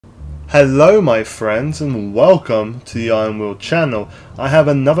Hello my friends and welcome to the Iron Wheel channel. I have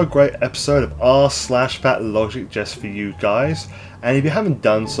another great episode of r/fatlogic just for you guys, and if you haven't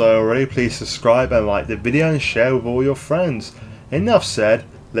done so already, please subscribe and like the video and share with all your friends. Enough said,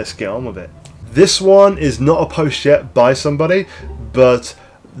 let's get on with it. This one is not a post yet by somebody, but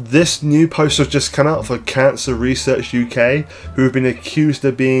this new post has just come out for Cancer Research UK, who have been accused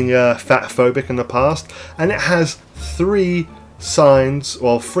of being fatphobic in the past, and it has three signs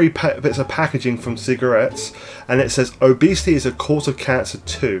or three bits of packaging from cigarettes, and it says obesity is a cause of cancer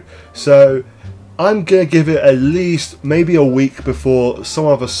too. So I'm gonna give it at least maybe a week before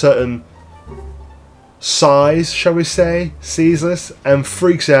someone of a certain size, shall we say, sees this and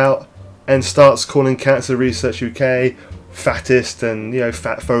freaks out and starts calling Cancer Research UK fattest and, you know,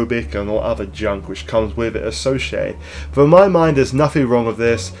 fatphobic and all other junk which comes with it associated. But in my mind, there's nothing wrong with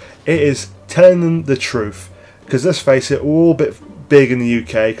this. It is telling them the truth. Because let's face it, we're all a bit big in the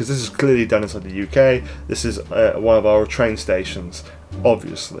UK, because this is clearly done inside the UK. This is one of our train stations,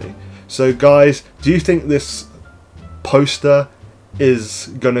 obviously. So guys, do you think this poster is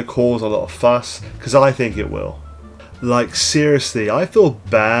going to cause a lot of fuss? Because I think it will. Like seriously, I feel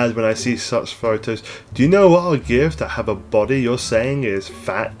bad when I see such photos. Do you know what I'll give to have a body you're saying is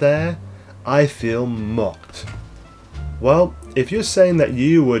fat there? I feel mocked. Well, if you're saying that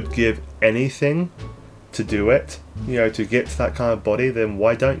you would give anything to do it, you know, to get to that kind of body, then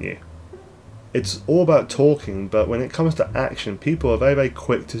why don't you? It's all about talking, but when it comes to action, people are very, very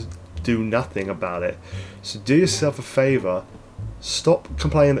quick to do nothing about it. So do yourself a favour, stop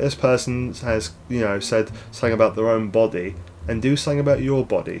complaining that this person has, you know, said something about their own body, and do something about your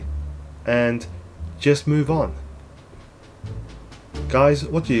body, and just move on. Guys,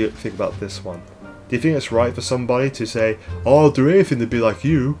 what do you think about this one? Do you think it's right for somebody to say, oh, I'll do anything to be like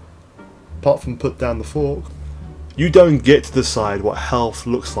you, apart from put down the fork? You don't get to decide what health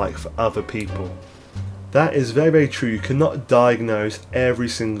looks like for other people. That is very, very true. You cannot diagnose every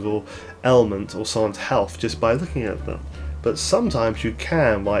single element of someone's health just by looking at them. But sometimes you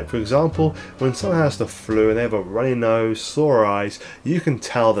can, like for example, when someone has the flu and they have a runny nose, sore eyes, you can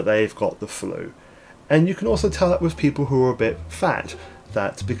tell that they've got the flu. And you can also tell that with people who are a bit fat,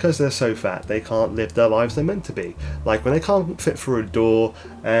 that because they're so fat they can't live their lives they're meant to be. Like when they can't fit through a door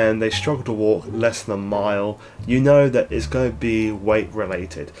and they struggle to walk less than a mile, you know that it's going to be weight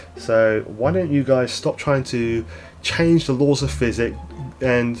related. So why don't you guys stop trying to change the laws of physics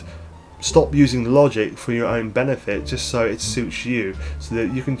and stop using logic for your own benefit just so it suits you, so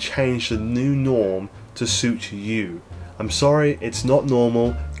that you can change the new norm to suit you. I'm sorry, it's not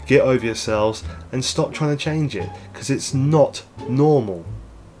normal. Get over yourselves and stop trying to change it, because it's not normal.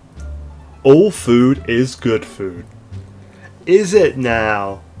 All food is good food. Is it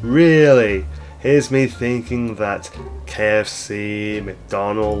now? Really? Here's me thinking that KFC,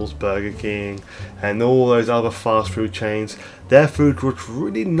 McDonald's, Burger King and all those other fast food chains, their food was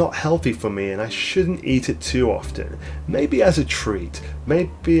really not healthy for me and I shouldn't eat it too often. Maybe as a treat,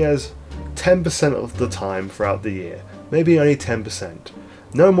 maybe as 10% of the time throughout the year, maybe only 10%.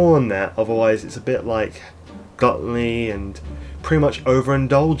 No more than that, otherwise it's a bit like gluttony and pretty much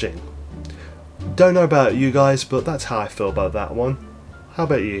overindulging. Don't know about you guys, but that's how I feel about that one. How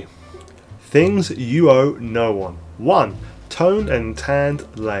about you? Things you owe no one. 1. Toned and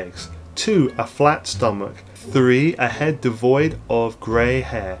tanned legs. 2. A flat stomach. 3. A head devoid of grey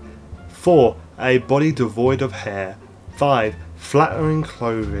hair. 4. A body devoid of hair. 5. Flattering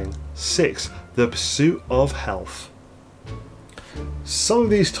clothing. 6. The pursuit of health. Some of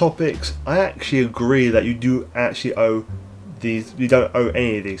these topics, I actually agree that you do actually owe these. You don't owe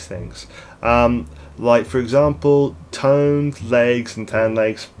any of these things. Like for example, toned legs and tan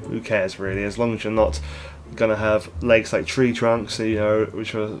legs. Who cares really? As long as you're not gonna have legs like tree trunks, you know,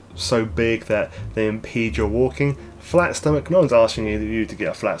 which are so big that they impede your walking. Flat stomach. No one's asking you to get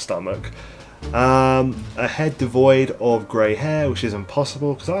a flat stomach. A head devoid of grey hair, which is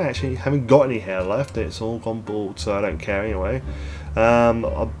impossible because I actually haven't got any hair left. It's all gone bald, so I don't care anyway.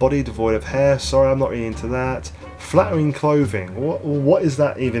 A body devoid of hair. Sorry, I'm not really into that. Flattering clothing. What does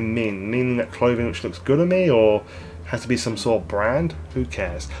that even mean? Meaning that clothing which looks good on me, or has to be some sort of brand? Who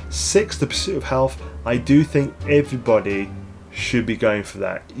cares? 6. The pursuit of health. I do think everybody should be going for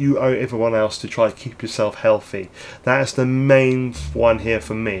that. You owe everyone else to try to keep yourself healthy. That's the main one here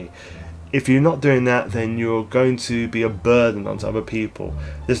for me. If you're not doing that, then you're going to be a burden onto other people.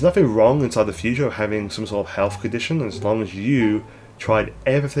 There's nothing wrong inside the future of having some sort of health condition, as long as you tried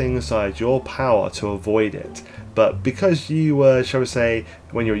everything inside your power to avoid it. But because you were, shall we say,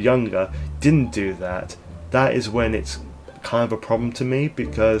 when you were younger, didn't do that, that is when it's kind of a problem to me,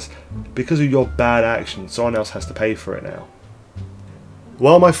 because of your bad actions, someone else has to pay for it now.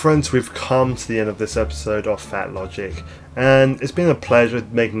 Well, my friends, we've come to the end of this episode of Fat Logic, and it's been a pleasure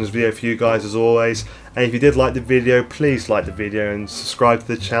making this video for you guys as always. And if you did like the video, please like the video and subscribe to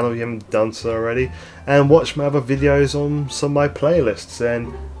the channel if you haven't done so already, and watch my other videos on some of my playlists,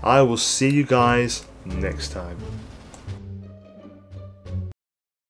 and I will see you guys next time.